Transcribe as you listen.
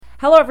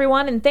Hello,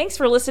 everyone, and thanks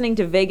for listening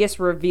to Vegas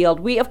Revealed.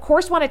 We, of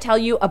course, want to tell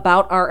you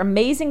about our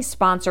amazing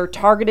sponsor,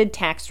 Targeted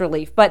Tax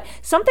Relief. But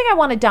something I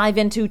want to dive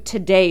into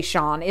today,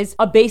 Sean, is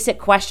a basic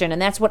question,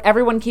 and that's what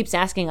everyone keeps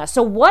asking us.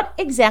 So what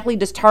exactly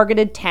does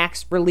Targeted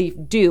Tax Relief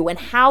do, and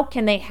how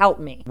can they help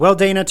me? Well,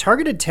 Dana,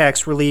 Targeted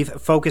Tax Relief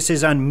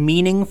focuses on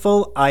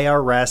meaningful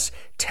IRS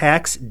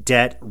tax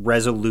debt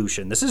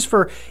resolution. This is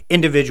for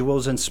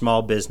individuals and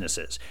small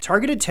businesses.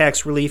 Targeted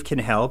Tax Relief can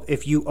help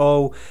if you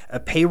owe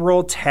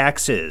payroll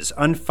taxes,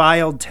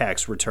 unfiled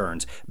tax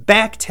returns,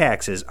 back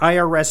taxes,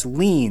 IRS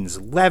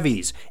liens,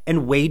 levies,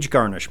 and wage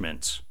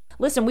garnishments.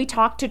 Listen, we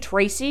talk to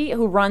Tracy,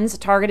 who runs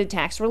Targeted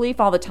Tax Relief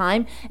all the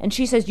time, and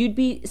she says you'd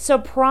be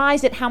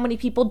surprised at how many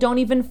people don't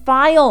even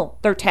file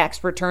their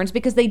tax returns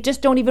because they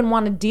just don't even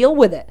want to deal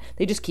with it.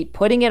 They just keep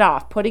putting it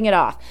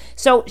off.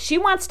 So she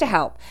wants to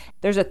help.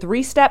 There's a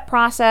 3-step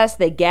process.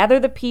 They gather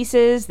the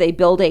pieces, they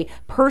build a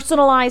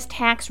personalized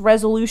tax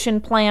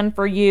resolution plan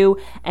for you,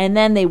 and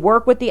then they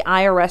work with the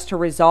IRS to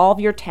resolve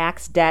your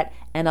tax debt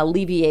and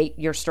alleviate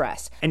your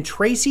stress. And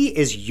Tracy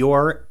is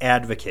your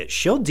advocate.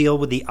 She'll deal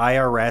with the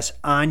IRS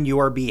on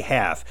your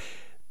behalf.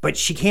 But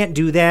she can't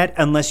do that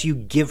unless you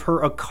give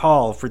her a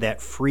call for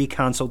that free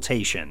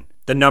consultation.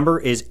 The number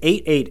is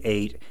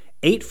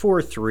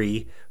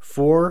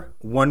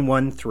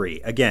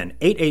 888-843-4113. Again,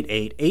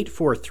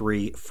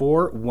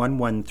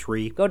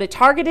 888-843-4113. Go to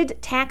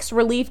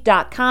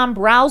targetedtaxrelief.com,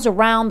 browse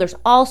around. There's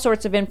all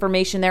sorts of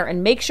information there,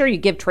 and make sure you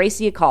give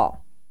Tracy a call.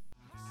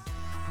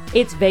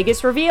 It's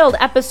Vegas Revealed,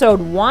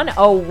 episode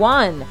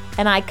 101.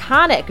 An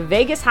iconic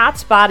Vegas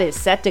hotspot is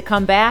set to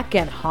come back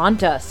and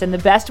haunt us in the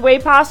best way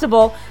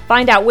possible.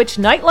 Find out which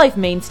nightlife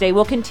mainstay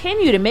will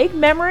continue to make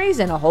memories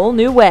in a whole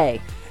new way.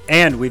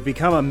 And we've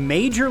become a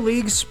major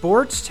league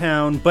sports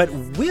town, but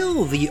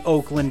will the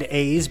Oakland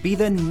A's be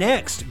the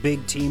next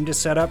big team to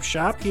set up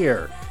shop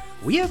here?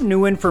 We have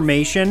new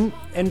information,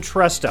 and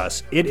trust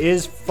us, it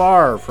is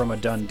far from a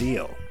done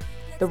deal.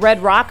 The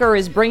Red Rocker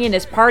is bringing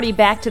his party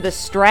back to the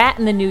Strat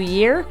in the new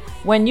year,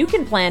 when you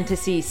can plan to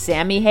see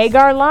Sammy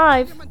Hagar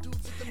live.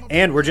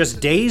 And we're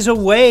just days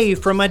away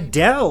from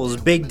Adele's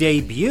big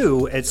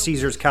debut at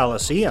Caesars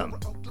Coliseum.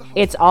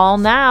 It's all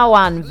now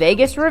on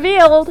Vegas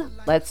Revealed.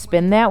 Let's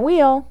spin that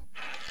wheel.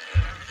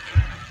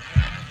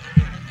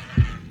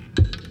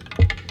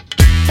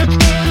 Let's go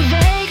to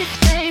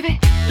Vegas, baby.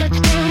 Let's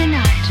go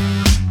tonight.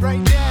 Right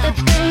now.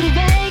 Let's go to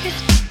Vegas.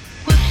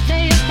 We'll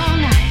stay up all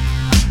night.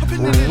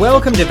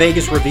 Welcome to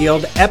Vegas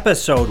Revealed,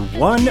 episode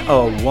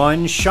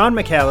 101. Sean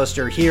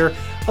McAllister here,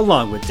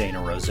 along with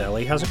Dana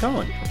Roselli. How's it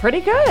going?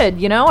 Pretty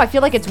good, you know? I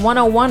feel like it's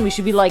 101. We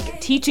should be, like,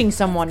 teaching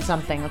someone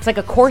something. It's like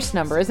a course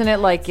number, isn't it?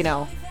 Like, you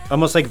know...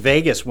 Almost like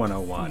Vegas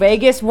 101.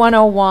 Vegas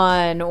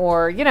 101,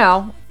 or, you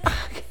know...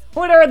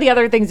 What are the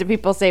other things that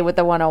people say with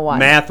the 101?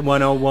 Math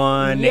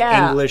 101,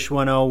 yeah. English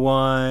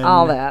 101.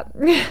 All that.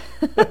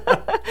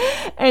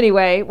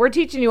 Anyway, we're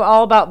teaching you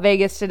all about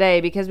Vegas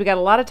today because we got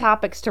a lot of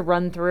topics to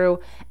run through,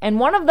 and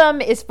one of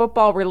them is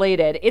football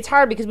related. It's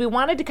hard because we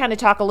wanted to kind of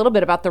talk a little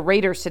bit about the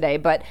Raiders today,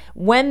 but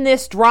when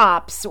this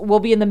drops, we'll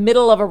be in the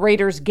middle of a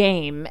Raiders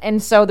game,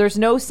 and so there's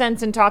no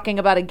sense in talking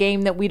about a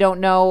game that we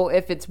don't know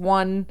if it's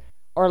won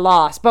or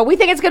lost, but we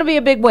think it's going to be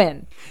a big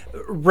win.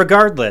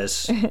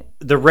 Regardless,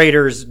 the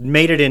Raiders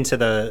made it into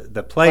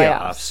the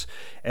playoffs,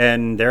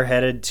 and they're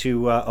headed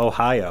to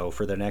Ohio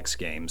for the next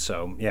game.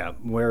 So, yeah,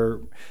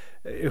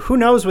 who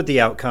knows what the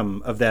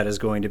outcome of that is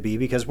going to be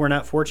because we're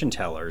not fortune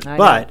tellers.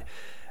 But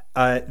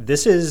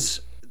this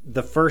is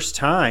the first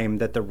time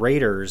that the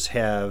Raiders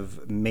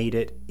have made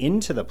it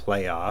into the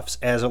playoffs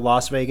as a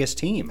Las Vegas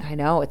team. I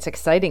know, it's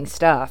exciting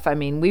stuff. I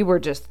mean, we were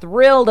just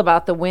thrilled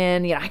about the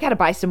win. You know, I got to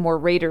buy some more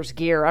Raiders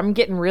gear. I'm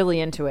getting really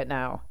into it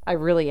now. I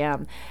really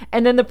am.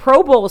 And then the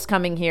Pro Bowl is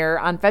coming here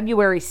on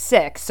February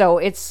 6th, so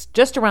it's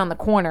just around the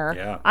corner.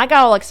 Yeah. I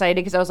got all excited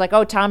because I was like,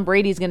 oh, Tom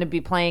Brady's going to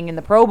be playing in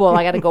the Pro Bowl.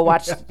 I got to go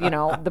watch,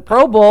 the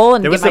Pro Bowl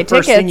and get my tickets. It was the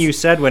first thing you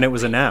said when it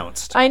was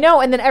announced. I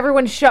know, and then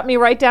everyone shut me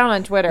right down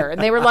on Twitter.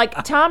 And they were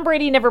like, Tom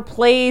Brady never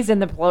plays in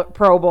the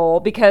Pro Bowl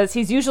because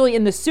he's usually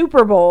in the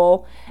Super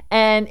Bowl.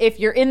 And if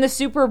you're in the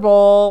Super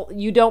Bowl,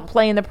 you don't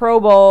play in the Pro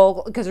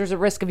Bowl because there's a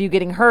risk of you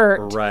getting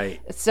hurt. Right.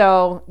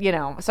 So,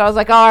 so I was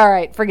like, all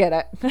right, forget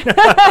it.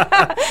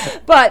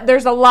 But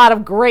there's a lot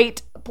of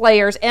great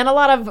players and a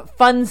lot of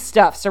fun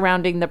stuff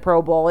surrounding the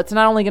Pro Bowl. It's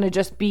not only going to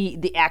just be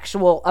the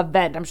actual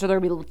event. I'm sure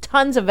there'll be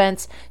tons of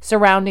events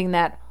surrounding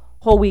that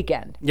whole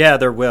weekend. Yeah,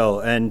 there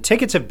will. And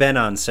tickets have been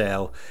on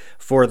sale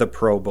for the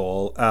Pro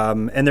Bowl.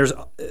 And there's,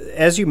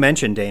 as you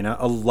mentioned, Dana,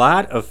 a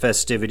lot of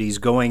festivities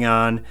going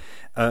on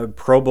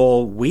Pro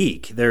Bowl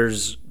week.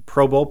 There's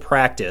Pro Bowl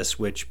practice,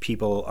 which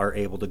people are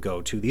able to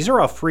go to. These are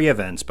all free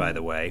events, by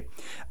the way.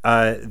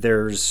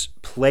 There's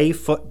Play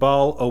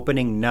Football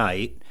opening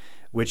night,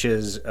 which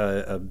is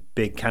a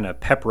big kind of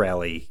pep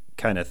rally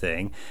kind of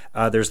thing.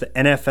 There's the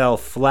NFL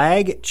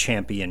Flag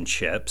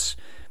Championships.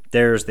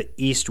 There's the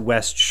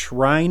East-West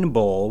Shrine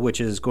Bowl, which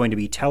is going to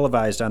be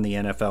televised on the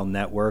NFL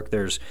Network.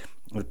 There's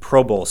the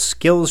Pro Bowl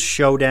Skills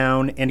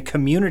Showdown and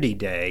Community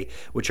Day,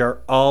 which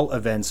are all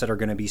events that are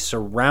going to be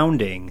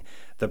surrounding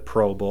the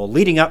Pro Bowl,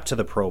 leading up to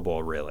the Pro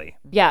Bowl, really.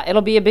 Yeah,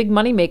 it'll be a big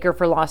moneymaker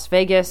for Las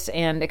Vegas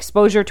and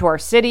exposure to our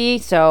city.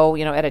 So,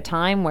 at a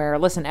time where,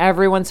 listen,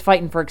 everyone's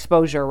fighting for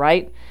exposure,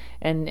 right?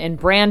 And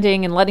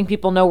branding and letting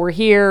people know we're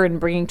here and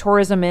bringing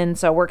tourism in.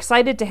 So we're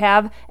excited to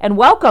have and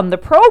welcome the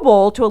Pro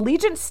Bowl to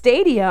Allegiant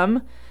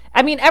Stadium.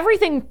 I mean,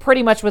 everything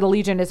pretty much with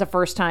Allegiant is a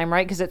first time,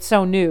 right? Because it's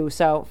so new.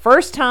 So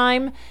first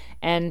time,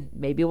 and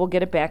maybe we'll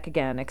get it back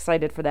again.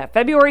 Excited for that.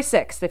 February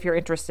 6th, if you're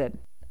interested.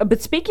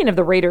 But speaking of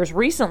the Raiders,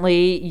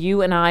 recently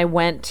you and I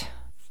went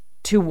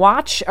to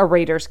watch a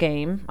Raiders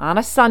game on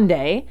a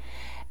Sunday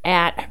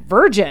at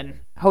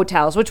Virgin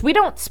Hotels, which we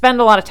don't spend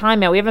a lot of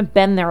time at. We haven't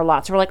been there a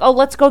lot. So we're like, oh,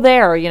 let's go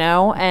there,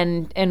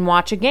 and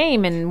watch a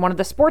game in one of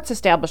the sports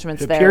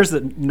establishments there. It appears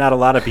that not a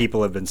lot of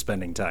people have been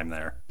spending time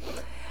there.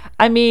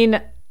 I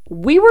mean,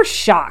 we were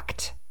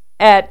shocked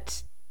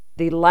at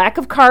the lack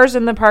of cars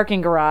in the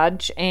parking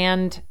garage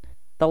and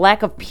the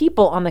lack of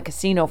people on the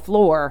casino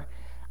floor.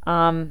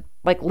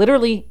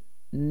 Literally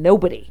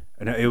nobody.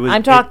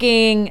 I'm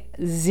talking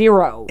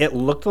zero. It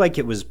looked like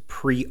it was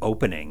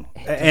pre-opening.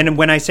 And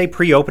when I say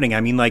pre-opening,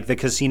 I mean like the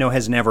casino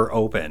has never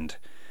opened.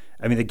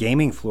 I mean, the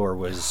gaming floor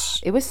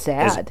was... It was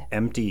sad. As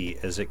empty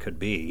as it could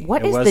be.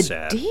 What is the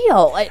sad.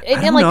 deal? I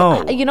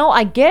don't know.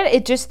 I get it.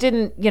 It just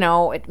didn't,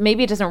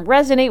 maybe it doesn't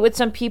resonate with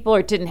some people, or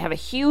it didn't have a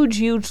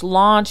huge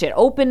launch. It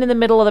opened in the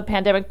middle of the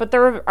pandemic, but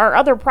there are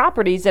other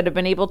properties that have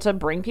been able to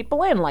bring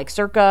people in, like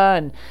Circa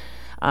and...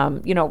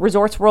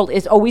 Resorts World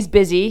is always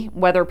busy,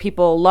 whether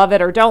people love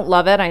it or don't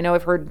love it. I know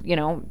I've heard,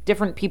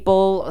 different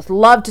people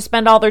love to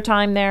spend all their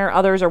time there.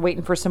 Others are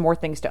waiting for some more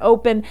things to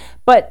open.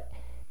 But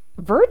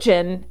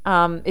Virgin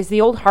is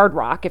the old Hard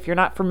Rock, if you're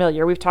not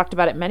familiar. We've talked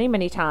about it many,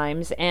 many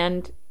times,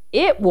 and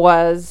it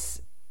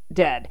was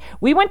dead.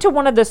 We went to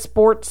one of the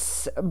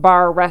sports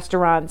bar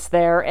restaurants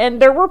there, and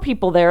there were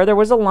people there. There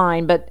was a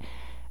line, but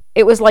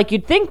it was like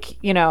you'd think,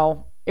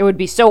 it would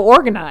be so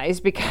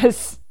organized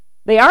because...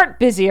 They aren't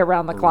busy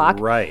around the clock.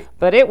 Right.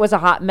 But it was a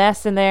hot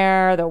mess in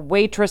there. The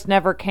waitress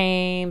never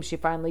came. She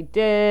finally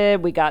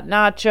did. We got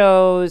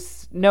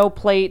nachos, no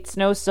plates,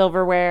 no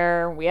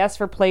silverware. We asked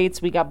for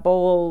plates. We got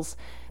bowls.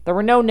 There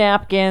were no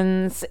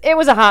napkins. It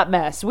was a hot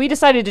mess. We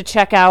decided to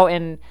check out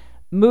and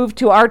move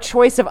to our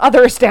choice of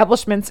other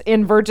establishments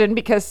in Virgin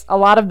because a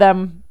lot of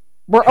them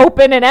were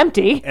open and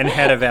empty. And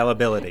had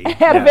availability.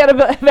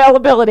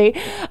 Availability.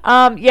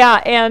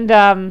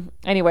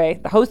 Anyway,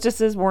 the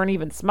hostesses weren't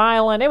even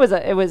smiling. It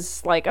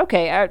was like,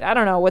 okay, I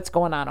don't know what's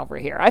going on over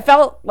here. I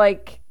felt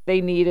like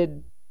they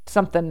needed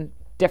something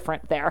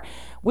different there.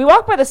 We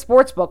walked by the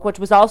sports book, which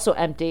was also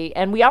empty,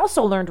 and we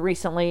also learned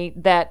recently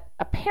that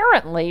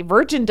apparently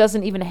Virgin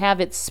doesn't even have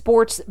its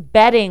sports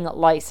betting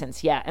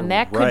license yet, and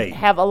that could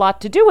have a lot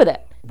to do with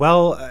it.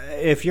 Well,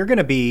 if you're going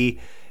to be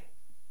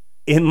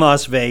in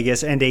Las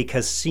Vegas and a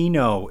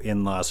casino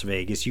in Las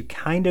Vegas, you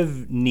kind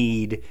of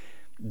need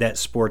that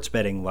sports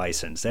betting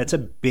license. That's a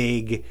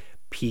big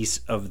piece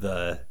of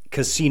the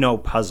casino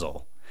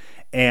puzzle.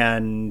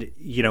 And,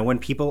 when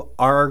people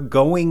are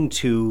going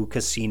to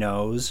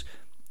casinos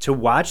to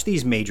watch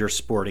these major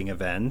sporting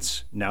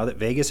events, now that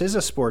Vegas is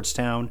a sports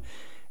town,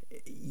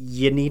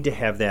 you need to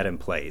have that in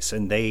place.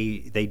 And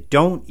they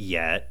don't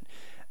yet,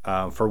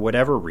 for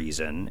whatever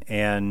reason.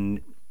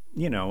 And,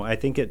 I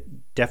think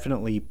it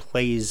definitely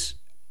plays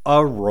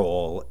a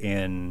role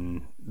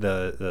in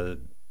the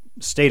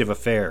state of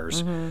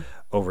affairs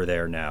over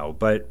there now.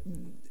 But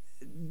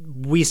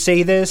we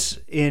say this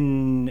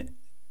in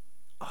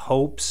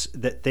hopes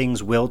that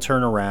things will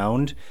turn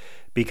around,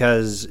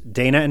 because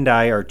Dana and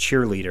I are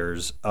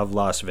cheerleaders of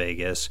Las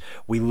Vegas.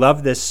 We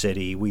love this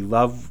city. We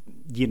love,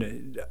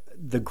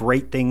 the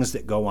great things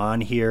that go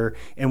on here,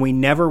 and we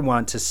never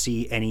want to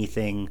see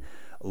anything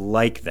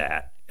like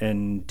that.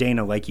 And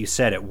Dana, like you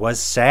said, it was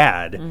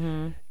sad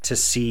to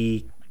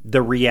see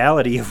the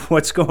reality of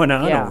what's going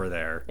on over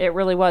there. It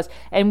really was.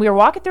 And we were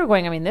walking through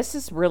going, this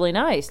is really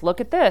nice. Look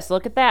at this.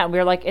 Look at that. And we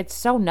were like, it's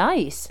so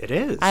nice. It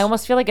is. I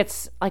almost feel like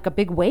it's like a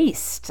big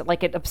waste.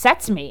 Like it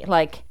upsets me.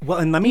 Like, well,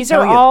 and let me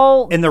tell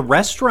you, and the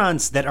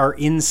restaurants that are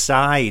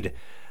inside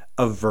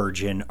of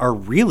Virgin are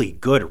really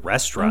good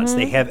restaurants.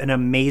 They have an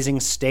amazing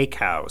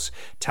steakhouse.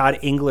 Todd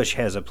English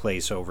has a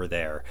place over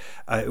there.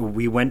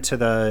 We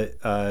ended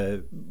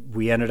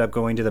up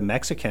going to the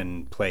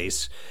Mexican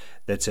place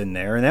that's in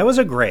there, and that was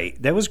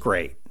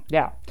great.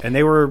 Yeah. And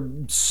they were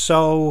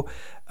so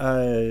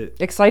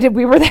excited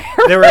we were there.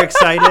 They were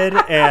excited,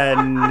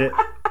 and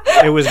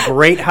it was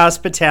great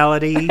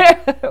hospitality,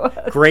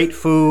 great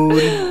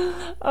food.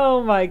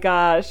 Oh my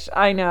gosh,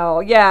 I know.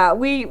 Yeah,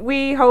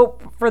 we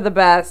hope for the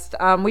best.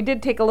 We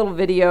did take a little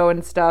video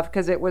and stuff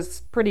because it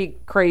was pretty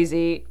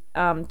crazy.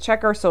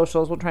 Check our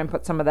socials. We'll try and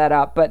put some of that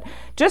up. But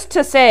just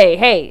to say,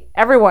 hey,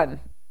 everyone,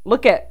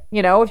 look at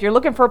You know, if you're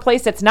looking for a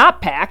place that's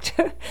not packed,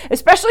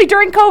 especially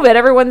during COVID,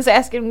 everyone's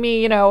asking me,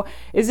 you know,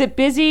 is it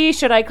busy?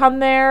 Should I come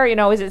there? You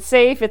know, is it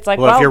safe? It's like,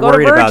 well, if you're go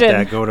worried to about Virgin.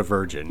 that, go to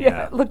Virgin.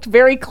 Yeah. It looked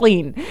very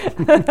clean.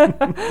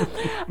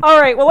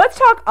 All right, well, let's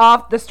talk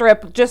off the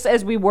Strip just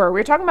as we were. We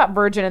were talking about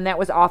Virgin, and that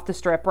was off the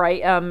Strip,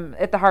 right?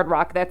 At the Hard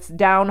Rock. That's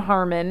down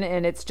Harmon,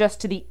 and it's just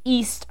to the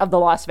east of the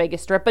Las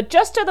Vegas Strip. But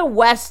just to the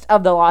west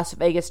of the Las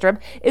Vegas Strip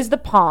is the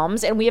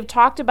Palms, and we have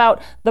talked about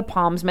the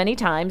Palms many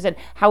times and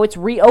how it's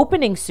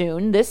reopening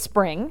soon this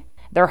spring.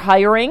 They're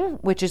hiring,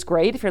 which is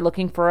great if you're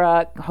looking for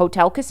a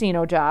hotel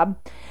casino job.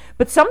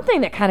 But something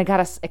that kind of got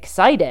us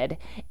excited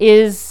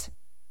is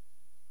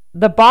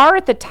the bar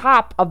at the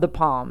top of the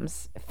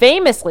Palms,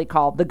 famously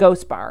called the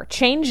Ghost Bar,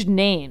 changed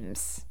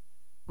names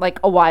like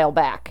a while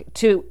back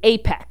to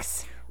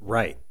Apex.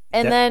 Right.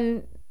 And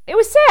then it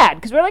was sad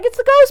because we're like, it's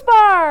the Ghost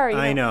Bar.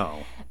 I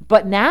know.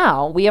 But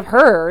now we have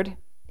heard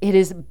it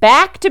is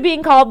back to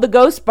being called the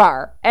Ghost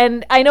Bar.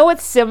 And I know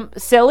it's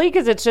silly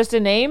because it's just a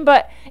name,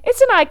 but it's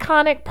an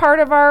iconic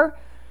part of our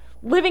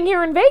living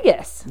here in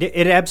Vegas.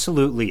 It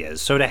absolutely is.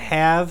 So to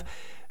have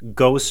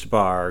Ghost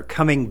Bar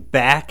coming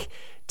back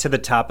to the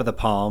top of the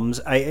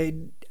Palms,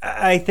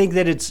 I think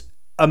that it's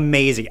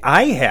amazing.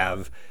 I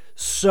have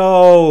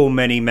so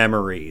many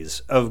memories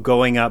of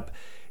going up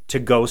to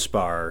Ghost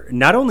Bar,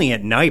 not only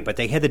at night, but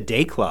they had the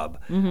day club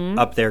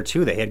up there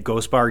too. They had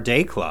Ghost Bar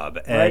Day Club,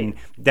 and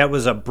that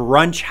was a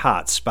brunch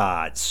hot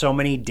spot. So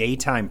many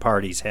daytime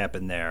parties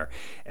happened there.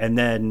 And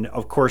then,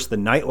 of course, the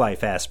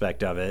nightlife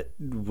aspect of it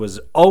was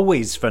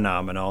always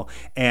phenomenal.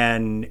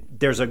 And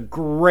there's a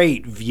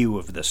great view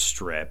of the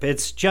Strip.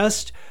 It's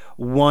just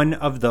one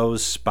of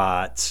those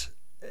spots.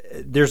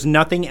 There's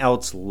nothing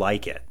else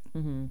like it.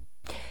 Mm-hmm.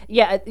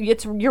 Yeah,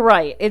 you're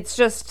right. It's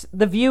just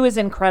the view is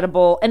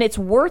incredible, and it's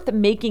worth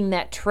making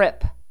that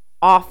trip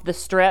off the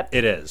Strip.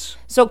 It is.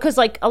 So, because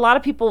like a lot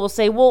of people will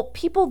say, well,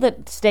 people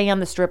that stay on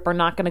the Strip are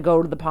not going to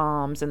go to the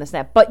Palms and this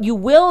and that, but you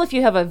will if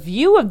you have a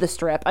view of the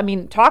Strip. I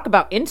mean, talk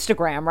about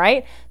Instagram,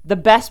 right? The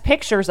best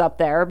pictures up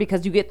there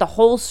because you get the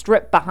whole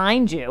Strip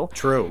behind you.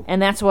 True. And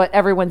that's what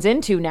everyone's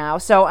into now.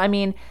 So, I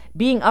mean,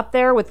 being up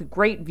there with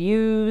great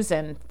views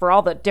and for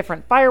all the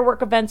different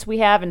firework events we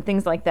have and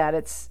things like that,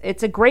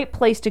 it's a great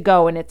place to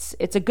go, and it's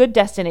a good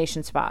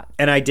destination spot.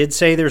 And I did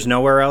say there's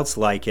nowhere else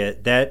like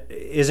it. That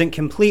isn't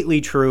completely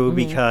true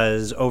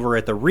because over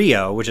at the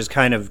Rio, which is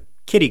kind of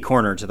kitty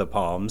corner to the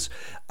Palms,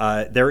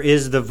 there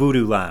is the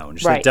Voodoo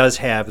Lounge that does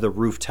have the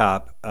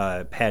rooftop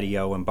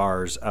patio and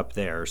bars up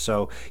there.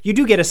 So you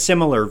do get a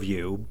similar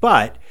view,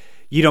 but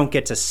you don't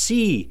get to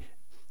see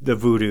the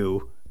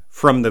Voodoo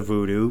from the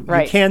Voodoo.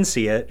 Right. You can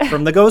see it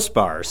from the Ghost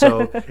Bar.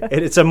 So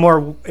it's a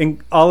more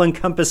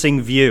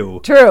all-encompassing view.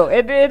 True,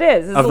 it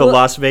is. It's of the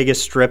Las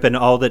Vegas Strip and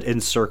all that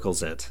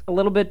encircles it. A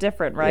little bit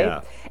different, right?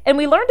 Yeah. And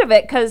we learned of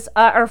it because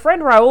our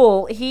friend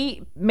Raul,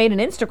 he made an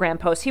Instagram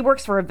post. He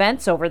works for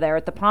events over there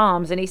at the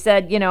Palms, and he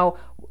said, you know,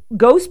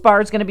 Ghost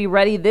Bar is going to be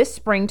ready this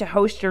spring to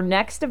host your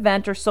next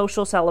event or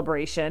social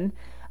celebration.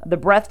 The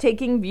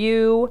breathtaking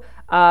view,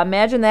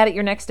 imagine that at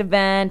your next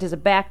event as a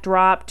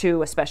backdrop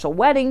to a special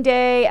wedding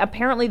day.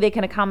 Apparently, they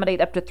can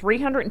accommodate up to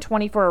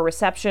 320 for a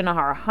reception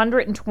or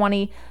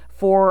 120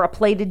 for a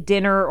plated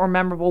dinner or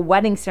memorable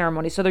wedding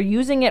ceremony. So they're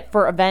using it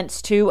for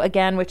events too,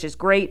 again, which is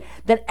great.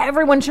 Then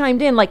everyone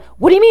chimed in like,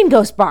 what do you mean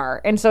Ghost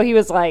Bar? And so he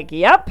was like,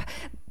 yep,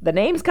 the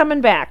name's coming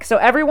back. So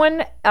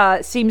everyone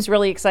seems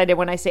really excited.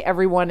 When I say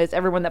everyone, is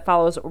everyone that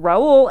follows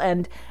Raul,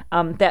 and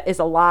that is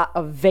a lot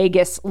of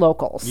Vegas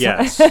locals.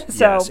 Yes,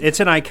 yes.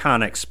 It's an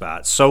iconic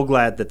spot. So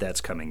glad that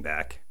that's coming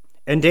back.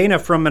 And Dana,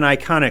 from an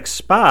iconic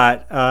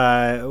spot,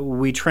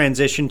 we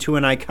transition to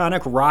an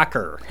iconic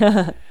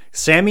rocker.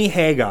 Sammy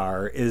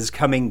Hagar is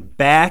coming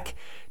back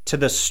to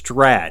the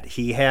Strat.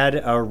 He had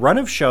a run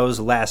of shows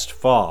last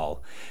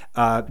fall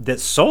that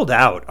sold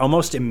out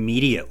almost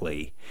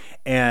immediately.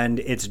 And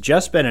it's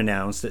just been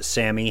announced that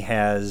Sammy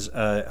has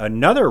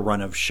another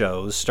run of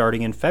shows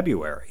starting in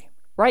February.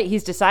 Right,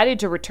 he's decided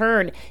to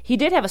return. He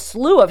did have a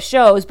slew of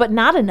shows, but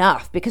not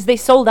enough because they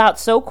sold out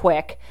so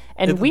quick.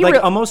 And we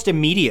like almost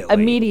immediately.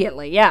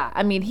 Immediately, yeah.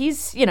 I mean,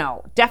 he's,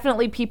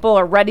 definitely people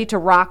are ready to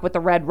rock with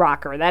the Red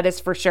Rocker. That is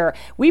for sure.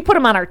 We put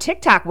him on our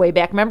TikTok way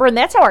back, remember? And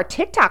that's how our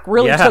TikTok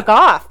really took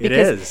off.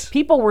 Because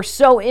people were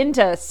so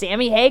into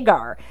Sammy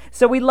Hagar.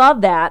 So we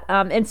love that.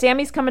 And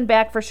Sammy's coming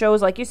back for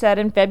shows, like you said,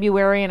 in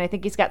February. And I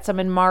think he's got some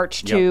in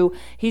March, too.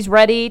 He's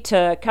ready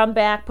to come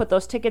back, put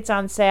those tickets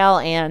on sale,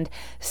 and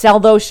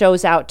sell those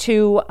shows out,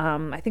 too.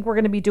 I think we're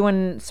going to be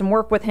doing some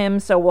work with him.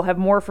 So we'll have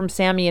more from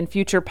Sammy in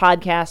future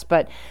podcasts.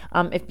 But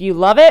if you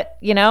love it,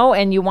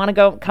 and you want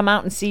to come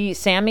out and see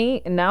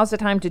Sammy, now's the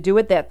time to do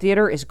it. That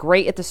theater is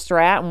great at the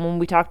Strat. And when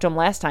we talked to him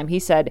last time, he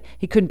said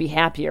he couldn't be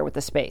happier with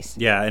the space.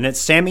 Yeah, and it's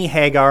Sammy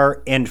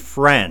Hagar and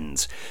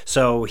Friends.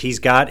 So he's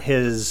got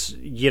his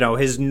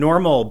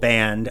normal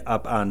band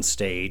up on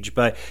stage,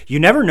 but you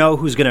never know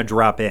who's going to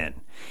drop in.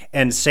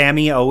 And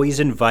Sammy always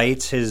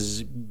invites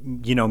his,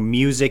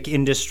 music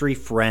industry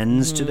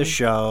friends to the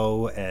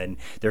show, and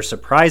their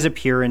surprise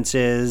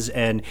appearances.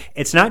 And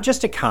it's not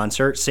just a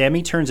concert.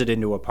 Sammy turns it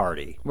into a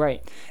party.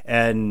 Right.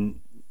 And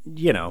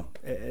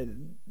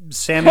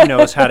Sammy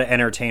knows how to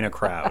entertain a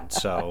crowd.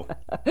 So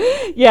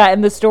Yeah,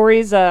 and the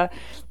stories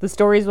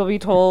will be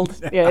told.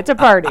 Yeah, it's a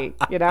party,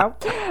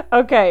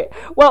 Okay,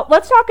 well,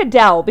 let's talk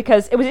Adele,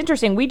 because it was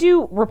interesting. We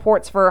do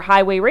reports for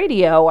Highway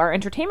Radio, our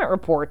entertainment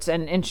reports,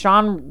 and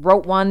Sean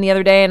wrote one the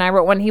other day, and I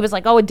wrote one. He was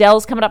like, "Oh,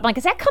 Adele's coming up." I'm like,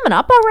 "Is that coming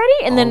up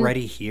already?" And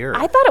already here.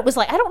 I thought it was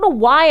like, I don't know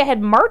why I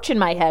had March in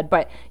my head,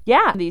 but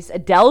yeah, these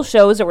Adele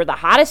shows that were the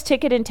hottest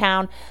ticket in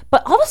town.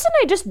 But all of a sudden,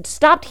 I just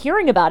stopped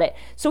hearing about it.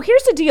 So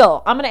here's the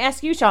deal. I'm going to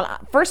ask you, Sean.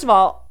 First of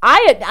all,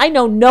 I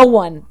know no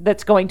one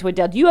that's going to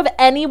Adele. Do you have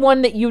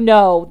anyone that you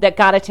know that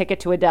got a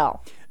ticket to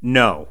Adele?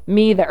 No.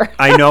 Me either.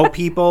 I know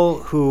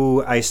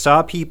people I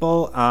saw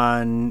people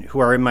who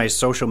are in my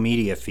social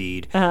media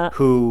feed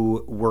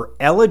who were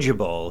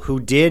eligible, who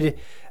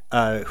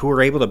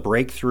were able to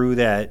break through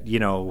that,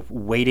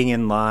 waiting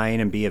in line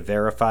and be a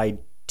verified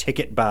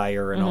ticket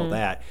buyer and all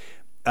that.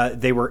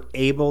 They were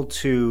able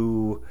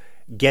to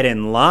get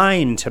in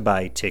line to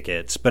buy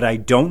tickets, but I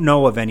don't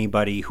know of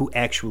anybody who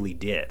actually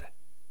did.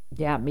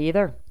 Yeah, me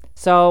either.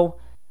 So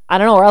I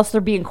don't know, or else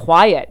they're being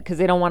quiet because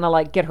they don't want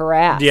to get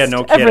harassed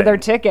no kidding. for their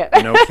ticket.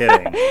 No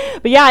kidding.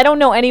 But yeah, I don't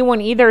know anyone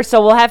either.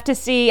 So we'll have to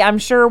see. I'm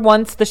sure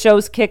once the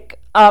shows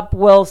kick up,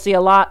 we'll see a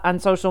lot on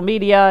social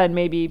media and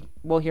maybe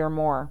we'll hear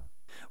more.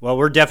 Well,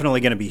 we're definitely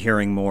going to be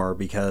hearing more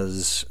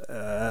because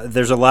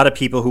there's a lot of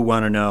people who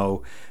want to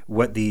know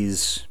what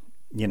these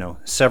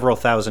several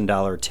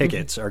 $1,000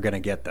 tickets are going to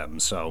get them.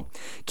 So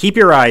keep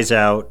your eyes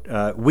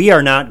out. We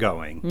are not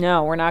going.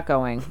 No, we're not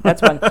going.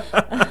 That's one.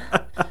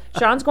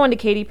 Sean's going to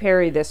Katy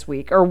Perry this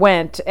week, or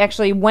went.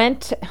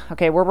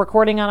 Okay, we're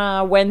recording on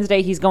a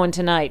Wednesday. He's going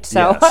tonight.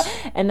 So, yes.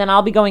 And then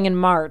I'll be going in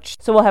March.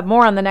 So we'll have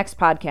more on the next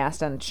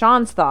podcast on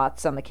Sean's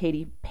thoughts on the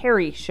Katy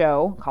Perry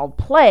show called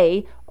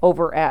Play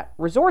over at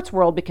Resorts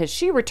World, because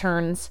she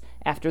returns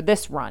after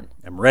this run.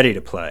 I'm ready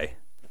to play.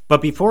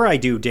 But before I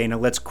do, Dana,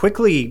 let's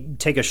quickly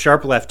take a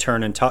sharp left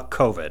turn and talk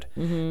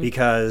COVID,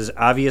 because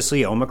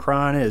obviously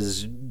Omicron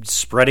is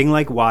spreading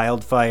like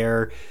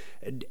wildfire.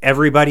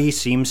 Everybody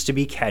seems to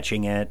be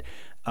catching it.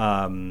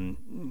 And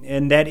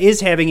that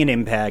is having an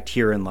impact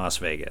here in Las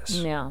Vegas.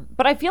 Yeah.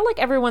 But I feel like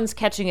everyone's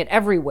catching it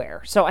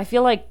everywhere. So I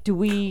feel like, do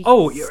we...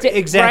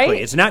 Exactly.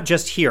 Right? It's not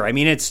just here. I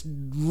mean, it's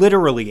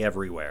literally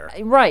everywhere.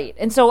 Right.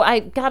 And so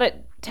I got a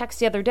text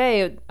the other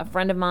day, a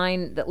friend of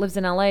mine that lives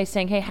in LA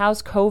saying, "Hey,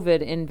 how's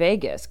COVID in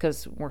Vegas?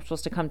 Because we're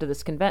supposed to come to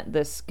this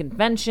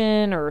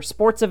convention or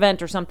sports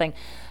event or something."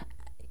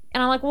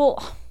 And I'm like,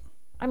 well,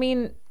 I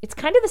mean, it's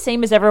kind of the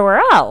same as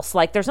everywhere else.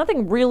 There's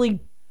nothing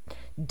really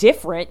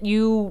different.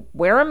 You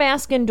wear a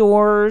mask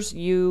indoors.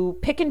 You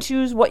pick and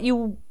choose what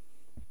you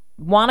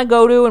want to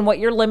go to and what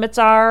your limits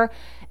are.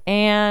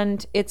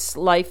 And it's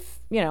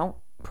life,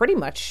 pretty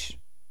much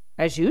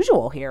as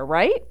usual here,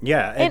 right?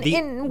 Yeah.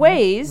 In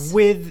ways.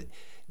 With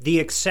the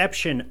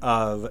exception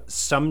of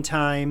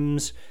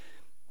sometimes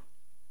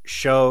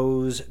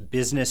shows,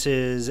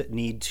 businesses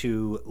need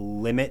to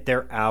limit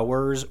their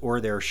hours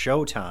or their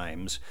show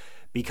times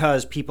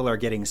because people are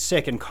getting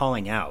sick and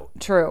calling out.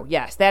 True.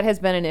 Yes, that has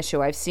been an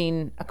issue. I've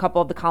seen a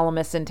couple of the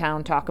columnists in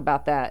town talk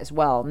about that as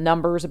well.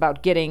 Numbers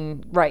about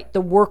getting,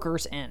 the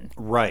workers in.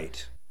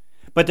 Right.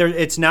 But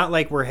it's not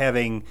like we're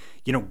having,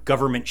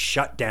 government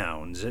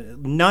shutdowns.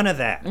 None of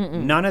that.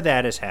 Mm-mm. None of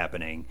that is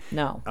happening.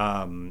 No.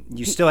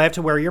 You still have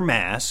to wear your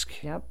mask.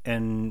 Yep.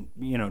 And,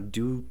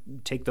 do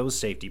take those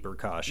safety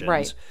precautions.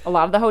 Right. A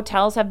lot of the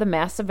hotels have the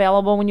masks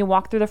available when you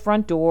walk through the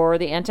front door,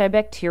 the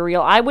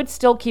antibacterial. I would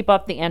still keep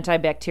up the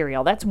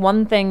antibacterial. That's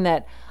one thing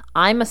that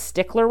I'm a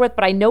stickler with,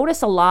 but I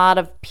notice a lot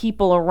of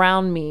people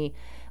around me,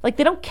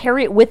 they don't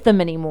carry it with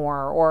them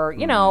anymore, or,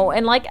 and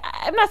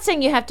I'm not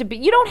saying you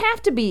don't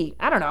have to be,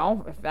 I don't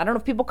know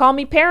if people call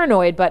me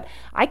paranoid, but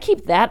I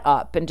keep that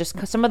up, and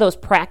just some of those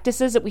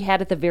practices that we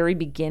had at the very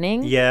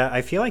beginning. Yeah,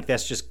 I feel like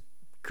that's just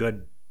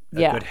good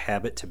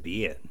habit to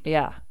be in.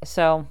 Yeah.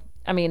 So,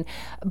 I mean,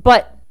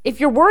 but if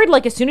you're worried,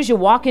 as soon as you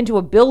walk into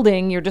a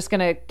building, you're just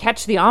going to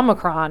catch the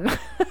Omicron,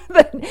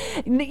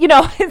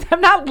 I'm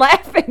not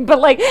laughing, but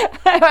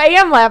I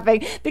am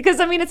laughing because,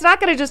 it's not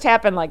going to just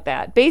happen like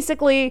that.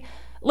 Basically,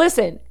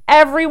 listen,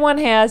 everyone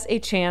has a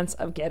chance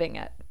of getting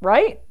it,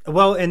 right?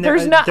 Well, and there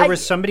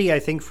was somebody, I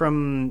think,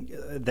 from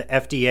the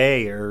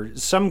FDA or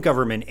some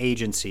government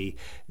agency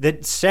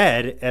that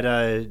said at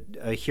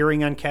a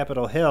hearing on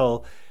Capitol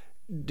Hill,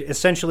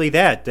 essentially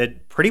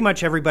that pretty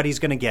much everybody's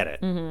going to get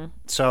it. Mm-hmm.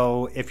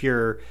 So if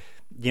you're,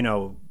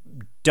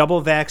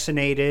 double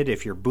vaccinated,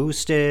 if you're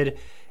boosted,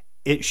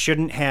 it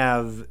shouldn't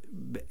have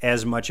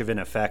as much of an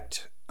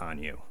effect on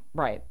you.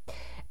 Right.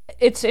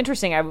 It's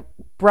interesting. I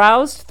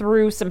browsed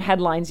through some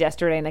headlines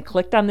yesterday and I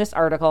clicked on this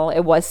article.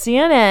 It was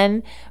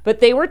CNN, but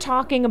they were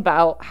talking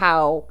about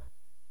how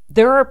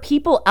there are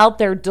people out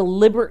there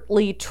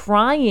deliberately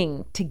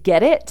trying to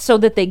get it so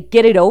that they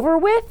get it over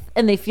with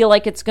and they feel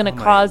like it's going to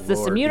cause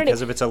this immunity.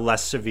 Because if it's a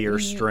less severe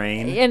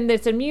strain. And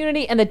it's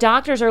immunity. And the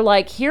doctors are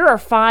like, here are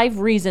 5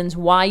 reasons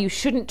why you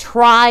shouldn't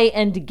try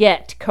and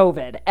get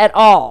COVID at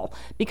all.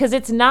 Because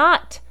it's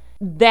not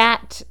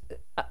that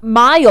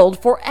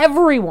mild for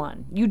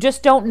everyone. You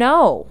just don't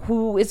know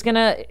who is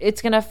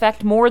it's gonna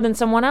affect more than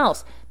someone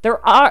else.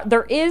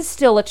 There is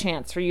still a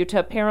chance for you to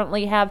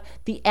apparently have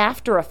the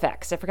after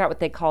effects. I forgot what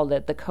they called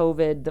it. The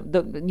COVID,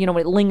 the when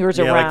it lingers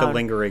around. Yeah, like the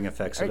lingering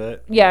effects of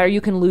it. Yeah, or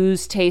you can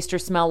lose taste or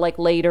smell like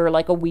later,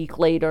 like a week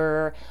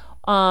later.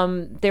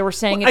 They were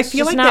saying it's I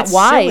feel just like not that's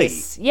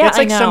wise. Silly. Yeah, it's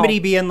like I know. somebody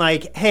being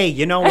like, "Hey,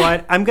 you know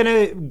what? I'm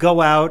gonna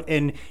go out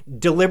and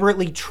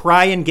deliberately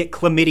try and get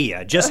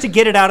chlamydia just to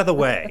get it out of the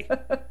way."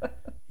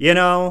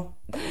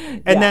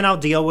 And then I'll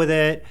deal with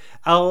it.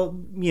 I'll,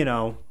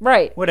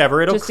 right,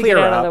 whatever. It'll just clear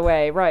to get it out up. of the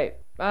way. Right.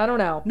 I don't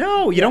know.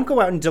 No, you don't go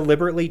out and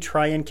deliberately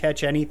try and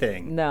catch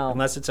anything. No.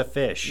 Unless it's a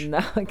fish. No,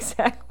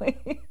 exactly.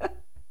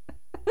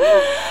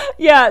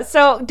 Yeah,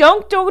 so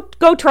don't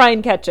go try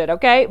and catch it,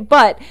 okay?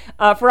 But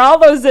for all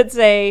those that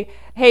say,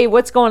 hey,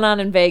 what's going on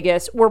in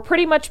Vegas? We're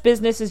pretty much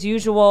business as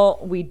usual.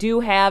 We do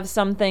have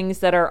some things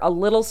that are a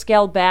little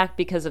scaled back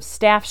because of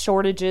staff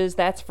shortages,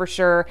 that's for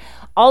sure.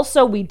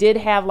 Also, we did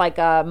have like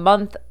a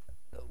month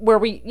where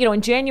we,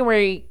 in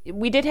January,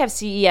 we did have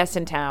CES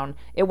in town.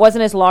 It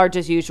wasn't as large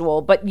as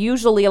usual, but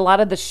usually a lot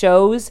of the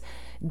shows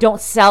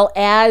don't sell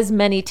as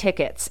many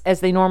tickets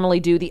as they normally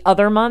do the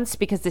other months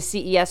because the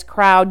CES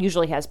crowd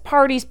usually has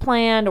parties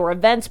planned or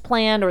events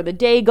planned or the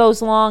day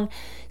goes long.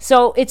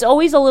 So it's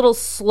always a little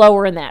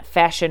slower in that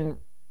fashion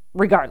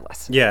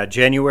regardless. Yeah,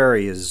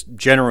 January is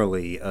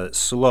generally a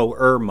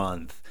slower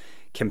month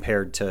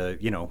compared to,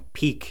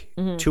 peak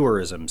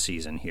tourism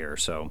season here.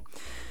 So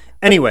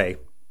anyway,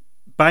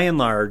 by and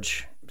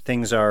large,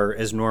 things are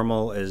as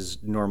normal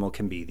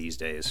can be these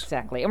days.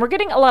 Exactly. And we're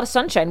getting a lot of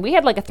sunshine. We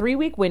had like a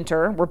 3-week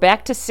winter. We're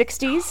back to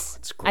 60s.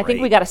 That's I think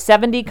great. we got a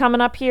 70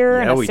 coming up here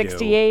Yeah, and a we do.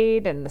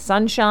 68 and the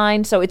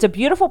sunshine. So it's a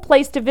beautiful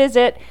place to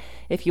visit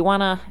if you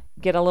want to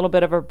get a little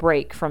bit of a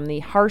break from the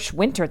harsh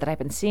winter that I've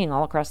been seeing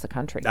all across the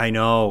country. I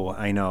know.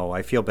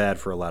 I feel bad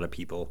for a lot of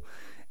people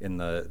in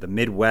the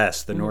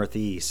Midwest, the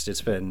Northeast.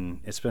 It's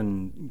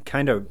been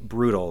kind of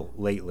brutal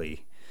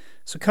lately.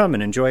 So come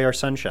and enjoy our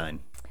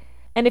sunshine.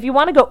 And if you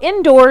want to go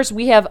indoors,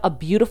 we have a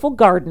beautiful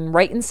garden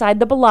right inside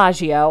the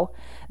Bellagio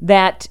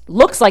that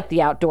looks like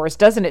the outdoors,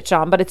 doesn't it,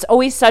 Sean? But it's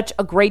always such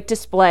a great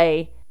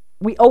display.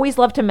 We always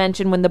love to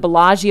mention when the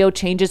Bellagio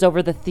changes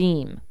over the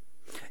theme.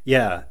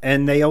 Yeah,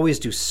 and they always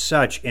do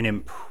such an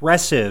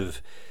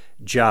impressive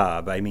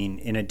job. I mean,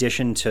 in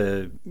addition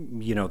to,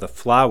 the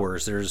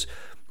flowers, there's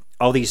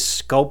all these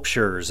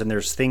sculptures and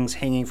there's things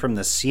hanging from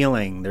the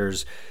ceiling.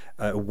 There's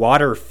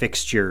water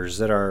fixtures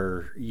that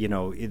are,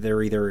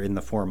 they're either in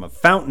the form of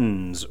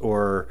fountains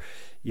or,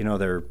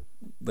 they're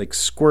like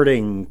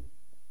squirting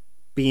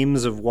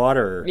beams of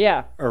water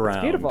around.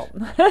 It's beautiful.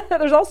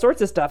 There's all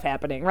sorts of stuff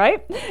happening,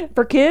 right?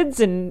 For kids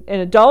and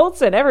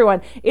adults and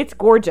everyone. It's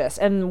gorgeous.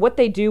 And what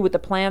they do with the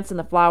plants and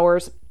the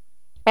flowers,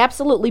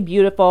 absolutely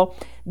beautiful.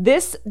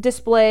 This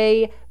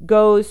display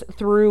goes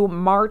through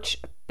March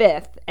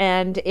 5th,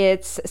 and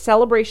it's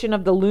celebration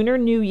of the Lunar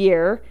New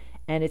Year,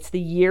 and it's the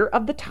year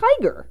of the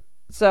tiger.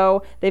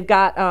 So they've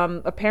got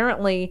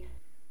apparently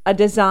a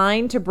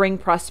design to bring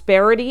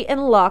prosperity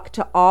and luck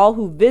to all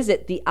who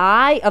visit the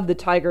Eye of the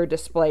Tiger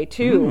display,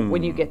 too,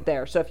 when you get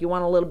there. So if you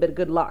want a little bit of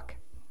good luck.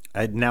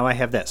 Now I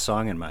have that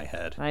song in my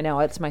head. I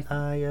know, it's my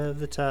Eye of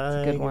the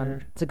Tiger. good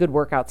one. It's a good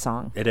workout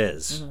song. It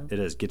is. It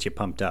is. Gets you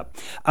pumped up.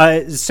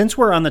 Since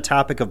we're on the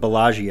topic of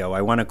Bellagio,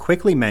 I want to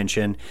quickly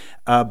mention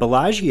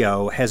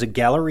Bellagio has a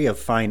gallery of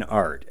fine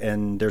art,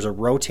 and there's a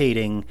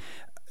rotating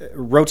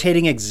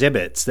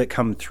exhibits that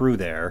come through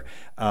there.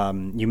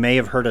 You may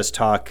have heard us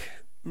talk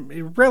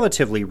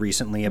relatively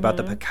recently about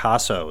the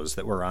Picassos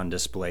that were on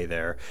display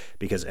there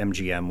because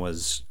MGM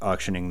was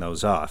auctioning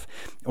those off.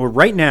 Well,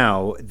 right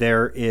now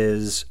there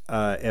is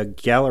a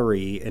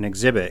gallery, an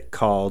exhibit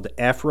called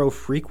Afro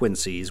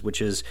Frequencies,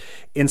 which is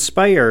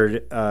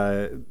inspired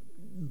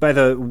by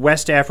the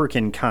West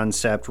African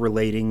concept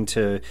relating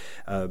to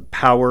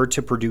power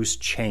to produce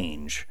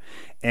change.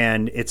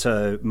 And it's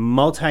a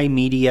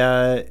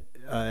multimedia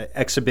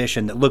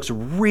exhibition that looks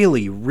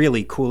really,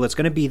 really cool. It's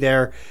going to be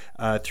there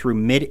through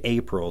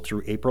mid-April,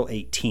 through April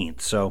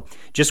 18th. So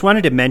just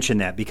wanted to mention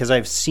that because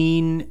I've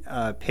seen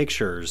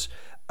pictures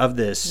of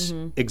this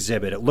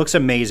exhibit. It looks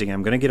amazing.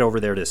 I'm going to get over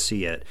there to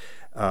see it.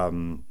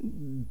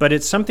 But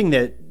it's something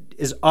that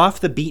is off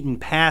the beaten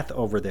path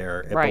over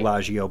there at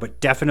Bellagio, but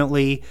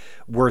definitely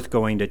worth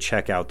going to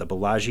check out the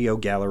Bellagio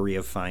Gallery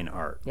of Fine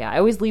Art. Yeah, I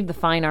always leave the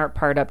fine art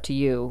part up to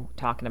you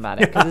talking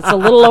about it because it's a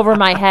little over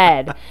my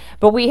head.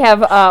 But we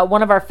have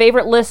one of our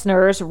favorite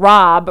listeners,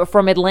 Rob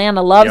from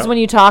Atlanta, loves when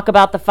you talk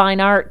about the fine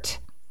art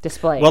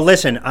displays. Well,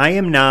 listen, I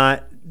am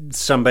not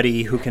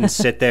somebody who can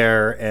sit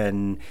there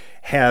and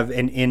have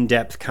an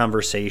in-depth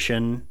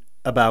conversation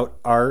about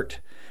art.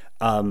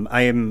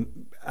 I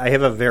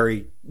have a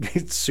very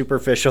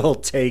superficial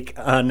take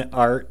on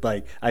art.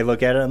 Like I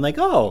look at it, I'm like,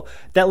 oh,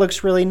 that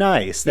looks really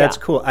nice. That's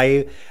cool.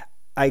 I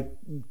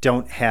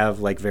don't have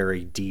like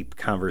very deep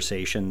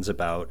conversations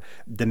about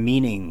the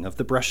meaning of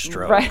the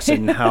brushstrokes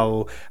and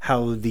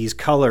how these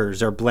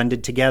colors are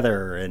blended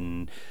together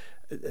and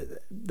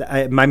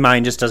my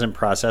mind just doesn't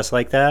process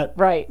like that.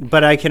 Right.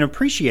 But I can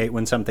appreciate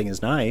when something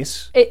is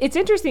nice. It's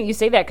interesting you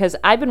say that because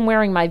I've been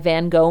wearing my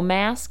Van Gogh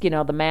mask,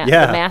 the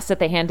mask that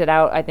they handed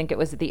out. I think it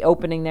was at the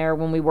opening there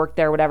when we worked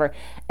there, whatever.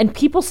 And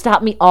people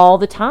stop me all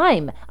the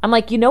time. I'm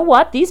like, you know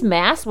what? These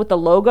masks with the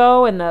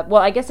logo and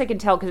I guess I can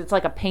tell because it's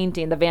like a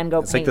painting, the Van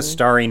Gogh It's painting. like the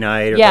Starry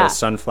Night or the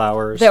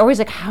sunflowers. They're always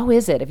like, how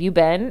is it? Have you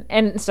been?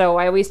 And so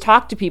I always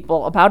talk to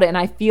people about it, and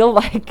I feel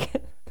like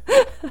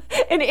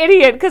an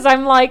idiot because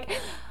I'm like,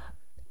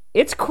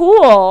 it's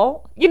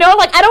cool.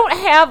 I don't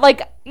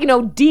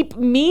have deep,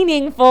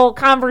 meaningful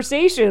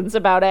conversations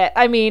about it.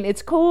 I mean,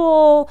 it's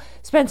cool.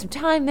 Spend some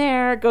time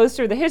there. It goes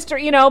through the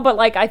history, but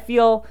I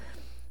feel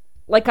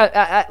like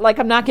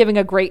I'm not giving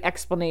a great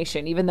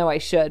explanation, even though I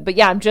should. But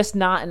yeah, I'm just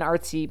not an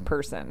artsy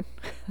person.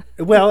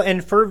 Well,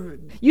 and for...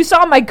 You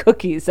saw my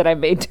cookies that I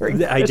made during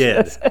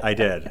Christmas. I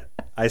did.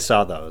 I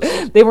saw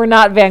those. They were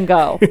not Van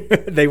Gogh.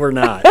 They were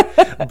not.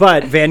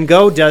 But Van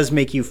Gogh does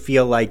make you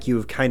feel like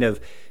you've kind of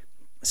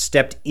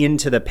stepped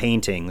into the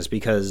paintings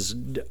because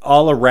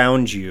all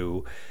around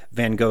you,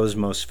 Van Gogh's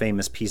most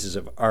famous pieces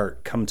of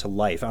art come to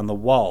life on the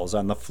walls,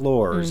 on the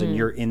floors, and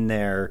you're in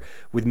there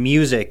with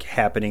music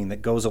happening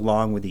that goes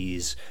along with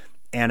these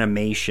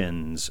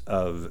animations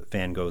of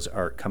Van Gogh's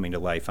art coming to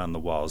life on the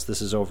walls.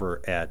 This is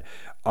over at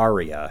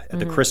Aria, at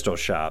the Crystal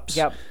Shops.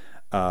 Yep.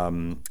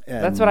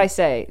 That's what I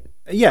say.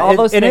 Yeah, all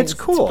those and things. it's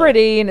cool. It's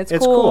pretty and it's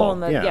cool.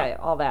 And yeah,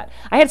 all that.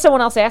 I had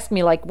someone else ask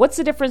me, what's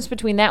the difference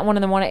between that one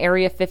and the one at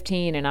Area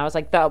 15? And I was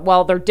like,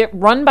 they're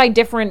run by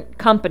different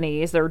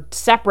companies. They're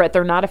separate.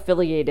 They're not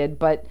affiliated.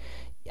 But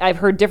I've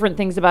heard different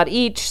things about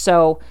each.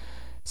 So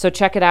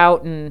check it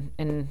out.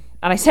 And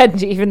I said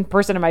to even the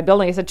person in my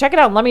building, I said, check it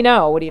out and let me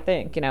know. What do you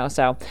think?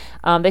 So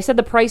they said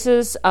the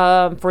prices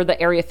for the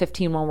Area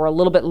 15 one were a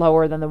little bit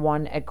lower than the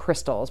one at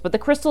Crystals. But the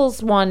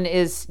Crystals one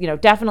is,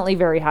 definitely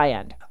very high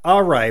end.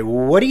 All right.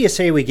 What do you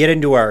say we get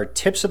into our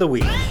tips of the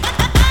week?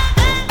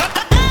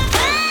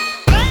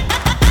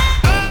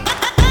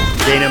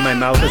 Dana, my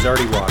mouth is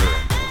already watering.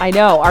 I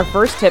know. Our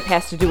first tip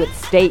has to do with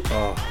steak.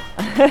 Oh,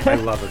 I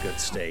love a good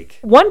steak.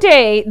 One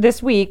day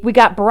this week, we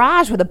got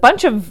barraged with a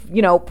bunch of,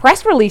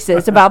 press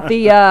releases about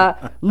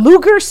the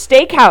Luger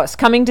Steakhouse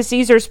coming to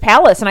Caesar's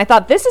Palace. And I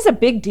thought, this is a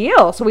big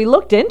deal. So we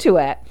looked into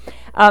it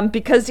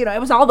because, it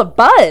was all the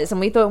buzz. And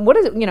we thought, what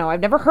is it?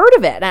 I've never heard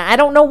of it. And I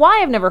don't know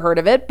why I've never heard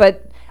of it,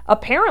 but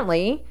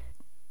apparently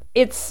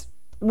it's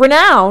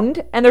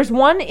renowned, and there's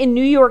one in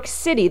New York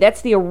City.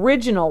 That's the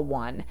original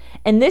one.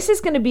 And this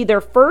is going to be their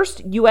first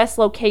U.S.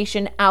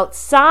 location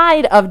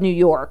outside of New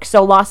York.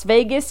 So Las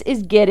Vegas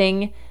is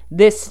getting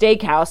this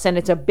steakhouse, and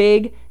it's a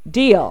big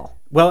deal.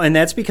 Well, and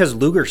that's because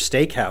Luger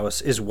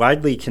Steakhouse is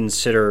widely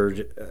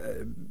considered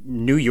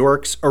New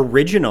York's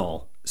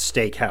original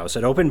steakhouse.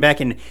 It opened back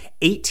in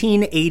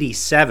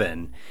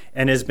 1887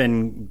 and has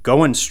been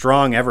going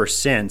strong ever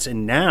since.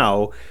 And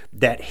now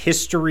that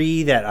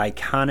history, that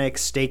iconic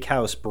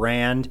steakhouse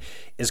brand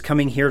is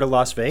coming here to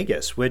Las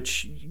Vegas,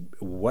 which,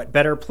 what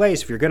better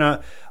place? If you're going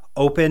to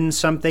open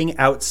something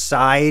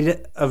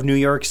outside of New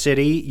York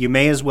City, you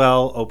may as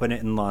well open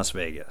it in Las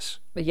Vegas.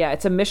 But yeah,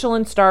 it's a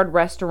Michelin-starred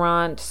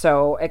restaurant,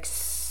 so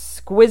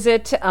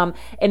exquisite, and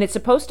it's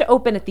supposed to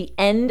open at the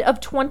end of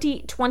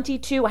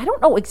 2022. I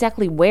don't know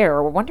exactly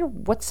where. I wonder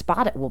what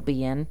spot it will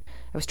be in.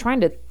 I was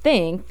trying to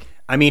think.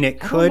 I mean, it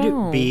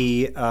could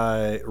be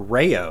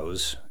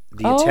Rayo's.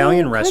 The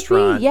Italian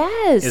restaurant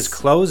is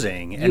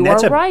closing, and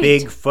that's a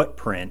big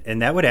footprint,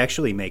 and that would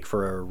actually make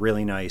for a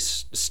really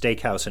nice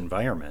steakhouse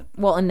environment.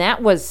 Well, and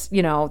that was,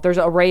 there's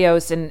a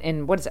Rayo's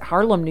in what is it,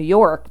 Harlem, New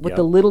York, with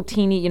the little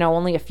teeny,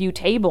 only a few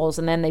tables,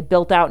 and then they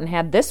built out and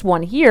had this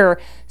one here.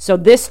 So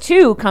this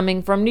too,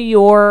 coming from New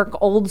York,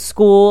 old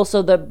school,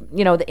 so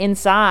the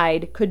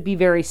inside could be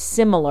very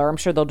similar. I'm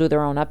sure they'll do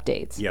their own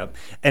updates. Yep.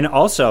 And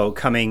also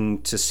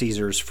coming to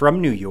Caesars from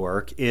New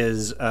York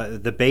is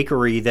the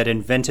bakery that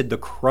invented the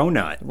cronut.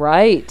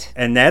 Right.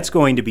 And that's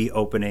going to be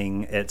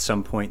opening at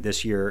some point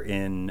this year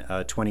in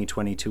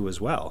 2022 as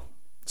well.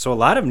 So a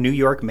lot of New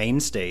York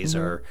mainstays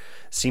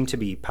seem to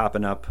be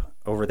popping up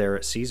over there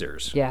at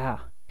Caesars. Yeah.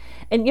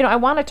 And, I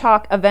want to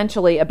talk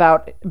eventually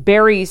about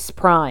Barry's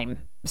Prime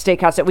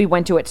Steakhouse that we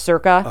went to at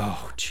Circa.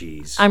 Oh,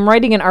 jeez. I'm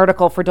writing an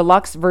article for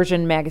Deluxe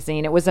Version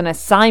magazine. It was an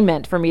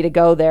assignment for me to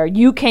go there.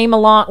 You came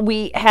along.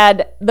 We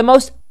had the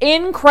most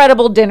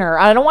incredible dinner.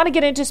 I don't want to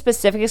get into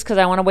specifics because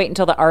I want to wait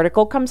until the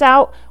article comes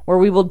out where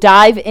we will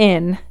dive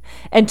in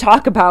and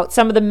talk about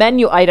some of the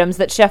menu items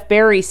that Chef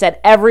Barry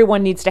said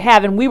everyone needs to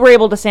have, and we were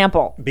able to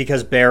sample.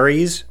 Because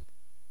Barry's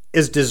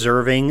is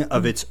deserving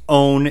of its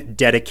own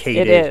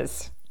dedicated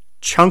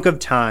chunk of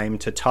time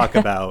to talk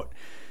about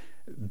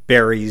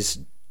Barry's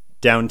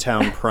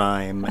Downtown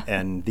Prime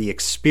and the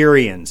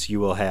experience you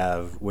will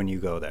have when you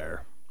go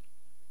there.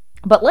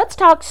 But let's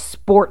talk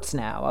sports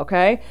now,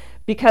 okay?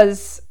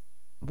 Because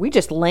we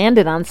just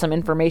landed on some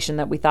information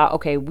that we thought,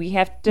 okay, we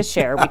have to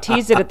share. We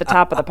teased it at the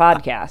top of the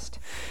podcast.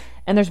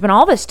 And there's been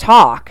all this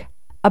talk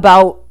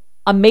about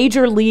a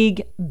Major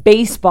League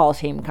Baseball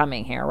team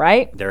coming here,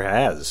 right? There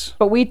has.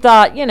 But we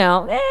thought,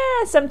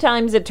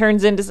 sometimes it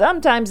turns into,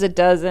 sometimes it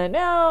doesn't.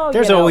 No,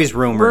 There's always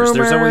rumors.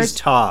 There's always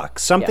talk.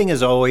 Something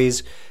is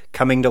always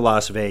coming to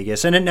Las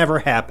Vegas, and it never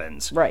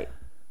happens. Right.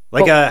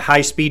 Like a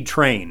high-speed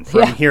train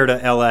from here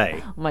to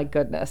L.A. Oh, my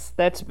goodness.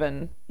 That's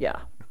been,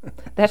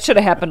 that should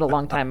have happened a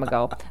long time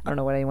ago. I don't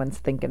know what anyone's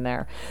thinking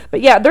there.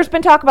 But yeah, there's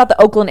been talk about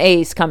the Oakland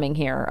A's coming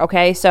here,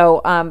 okay?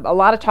 So a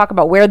lot of talk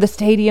about where the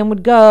stadium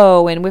would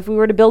go and if we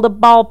were to build a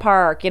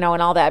ballpark,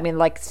 and all that. I mean,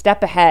 like,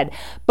 step ahead.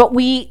 But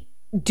we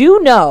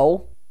do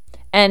know,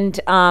 and,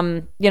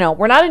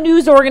 we're not a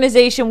news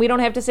organization. We don't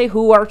have to say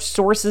who our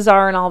sources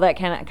are and all that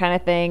kind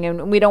of thing.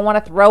 And we don't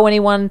want to throw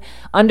anyone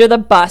under the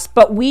bus.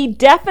 But we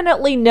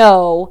definitely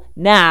know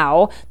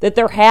now that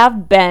there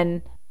have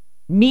been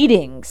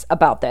meetings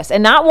about this,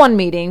 and not one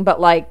meeting,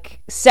 but like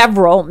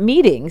several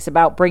meetings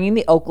about bringing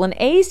the Oakland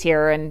A's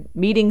here and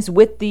meetings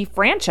with the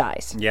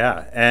franchise.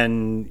 Yeah.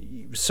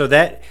 And so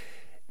that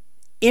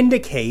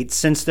indicates,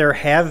 since there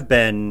have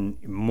been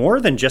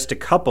more than just a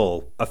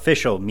couple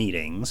official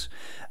meetings,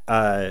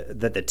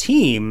 that the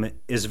team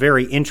is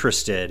very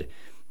interested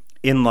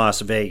in Las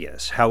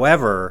Vegas.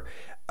 However,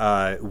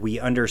 we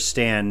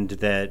understand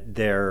that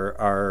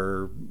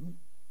there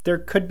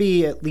could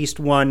be at least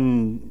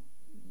one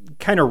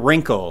kind of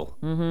wrinkle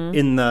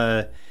in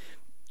the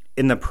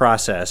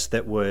process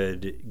that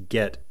would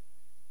get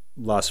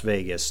Las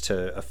Vegas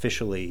to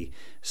officially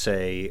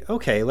say,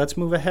 okay, let's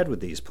move ahead with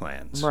these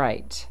plans.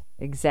 Right.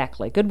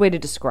 Exactly. Good way to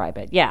describe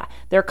it. Yeah.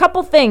 There are a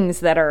couple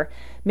things that are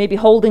maybe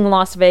holding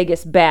Las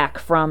Vegas back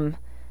from,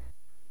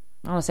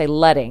 I don't want to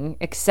say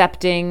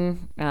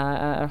accepting,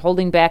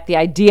 holding back the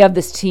idea of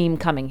this team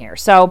coming here.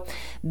 So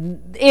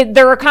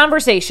there are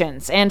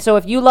conversations. And so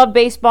if you love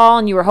baseball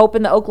and you were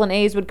hoping the Oakland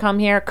A's would come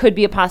here, could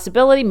be a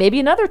possibility. Maybe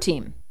another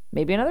team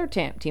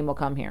will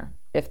come here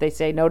if they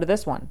say no to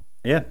this one.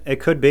 Yeah,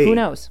 it could be. Who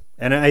knows?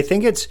 And I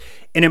think it's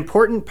an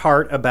important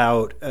part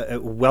about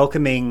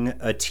welcoming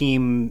a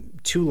team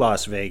to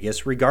Las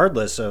Vegas,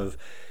 regardless of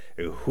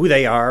who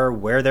they are,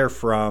 where they're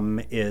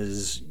from,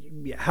 is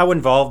how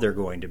involved they're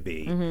going to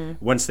be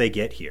once they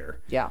get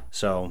here. Yeah.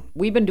 So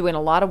we've been doing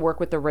a lot of work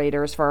with the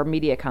Raiders for our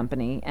media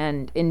company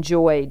and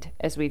enjoyed,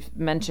 as we've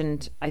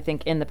mentioned, I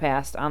think in the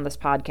past on this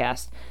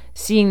podcast,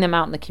 seeing them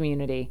out in the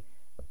community,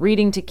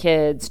 reading to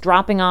kids,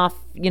 dropping off,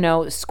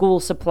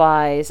 school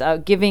supplies,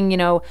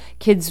 giving,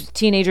 kids,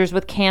 teenagers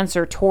with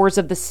cancer tours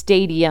of the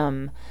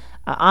stadium,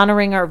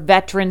 honoring our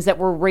veterans that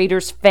were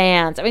Raiders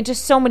fans. I mean,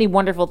 just so many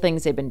wonderful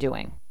things they've been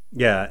doing.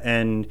 Yeah,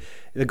 and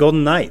the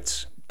Golden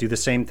Knights do the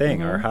same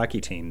thing. Our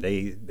hockey team,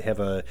 they have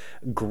a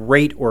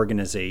great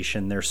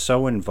organization. They're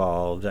so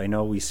involved. I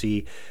know we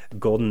see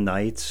Golden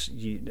Knights.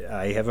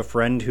 I have a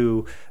friend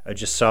who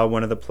just saw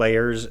one of the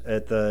players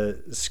at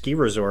the ski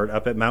resort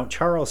up at Mount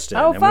Charleston.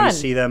 Oh, and fun. We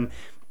see them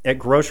at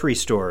grocery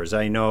stores.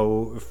 I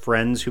know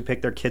friends who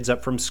pick their kids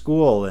up from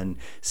school and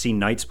see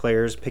Knights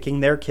players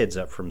picking their kids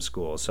up from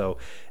school. So,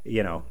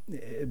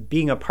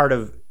 being a part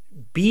of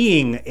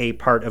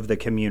the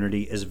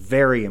community is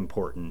very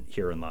important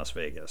here in Las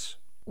Vegas.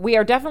 We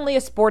are definitely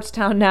a sports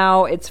town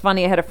now. It's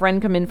funny. I had a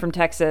friend come in from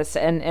Texas,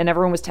 and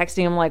everyone was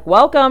texting him like,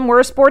 welcome, we're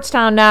a sports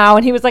town now.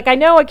 And he was like, I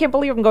know, I can't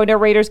believe I'm going to a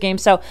Raiders game.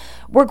 So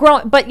we're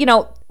growing. But,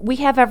 we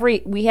have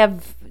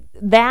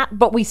that,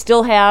 but we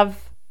still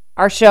have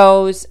our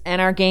shows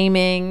and our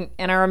gaming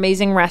and our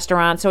amazing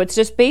restaurant. So it's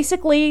just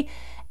basically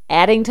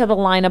adding to the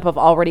lineup of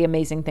already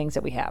amazing things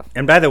that we have.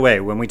 And by the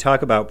way, when we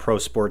talk about pro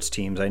sports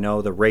teams, I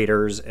know the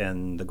Raiders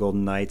and the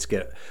Golden Knights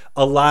get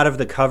a lot of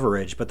the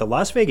coverage, but the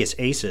Las Vegas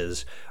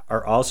Aces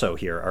are also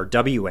here, our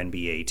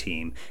WNBA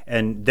team,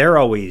 and they're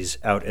always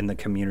out in the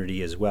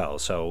community as well.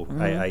 So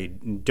I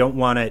don't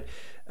want it.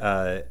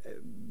 I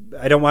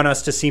don't want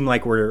us to seem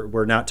like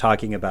we're not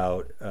talking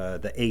about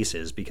the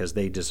Aces, because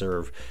they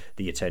deserve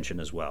the attention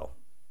as well.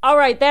 All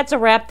right, that's a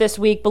wrap this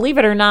week. Believe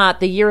it or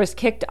not, the year is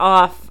kicked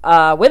off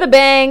with a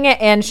bang,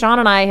 and Sean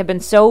and I have been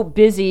so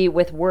busy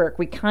with work.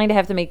 We kind of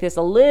have to make this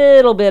a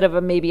little bit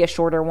of maybe a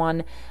shorter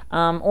one,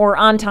 or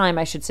on time,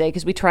 I should say,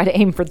 because we try to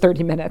aim for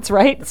 30 minutes,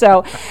 right?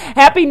 So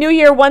Happy New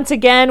Year once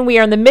again. We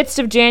are in the midst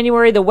of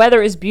January. The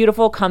weather is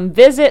beautiful. Come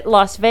visit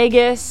Las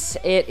Vegas.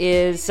 It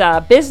is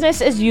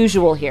business as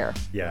usual here.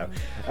 Yeah.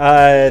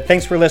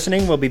 Thanks for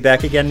listening. We'll be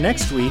back again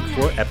next week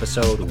for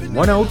episode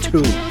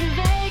 102.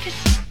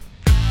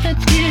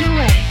 Let's get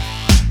away.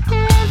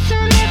 Once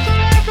and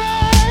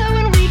forever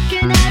when we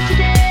can have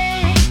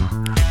today.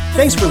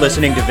 Thanks for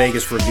listening to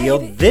Vegas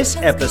Revealed. This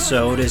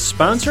episode is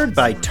sponsored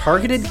by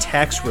Targeted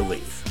Tax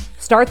Relief.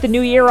 Start the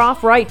new year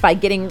off right by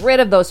getting rid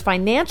of those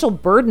financial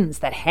burdens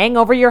that hang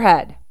over your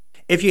head.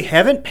 If you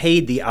haven't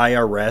paid the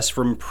IRS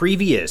from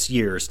previous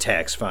year's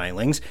tax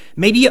filings,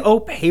 maybe you owe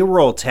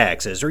payroll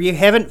taxes, or you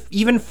haven't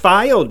even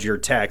filed your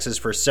taxes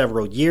for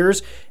several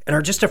years and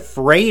are just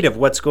afraid of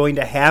what's going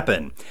to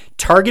happen,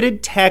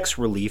 Targeted Tax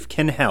Relief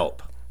can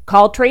help.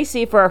 Call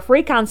Tracy for a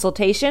free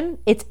consultation.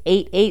 It's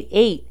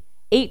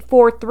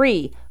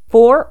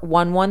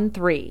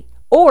 888-843-4113.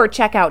 Or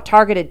check out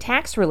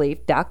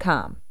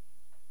targetedtaxrelief.com.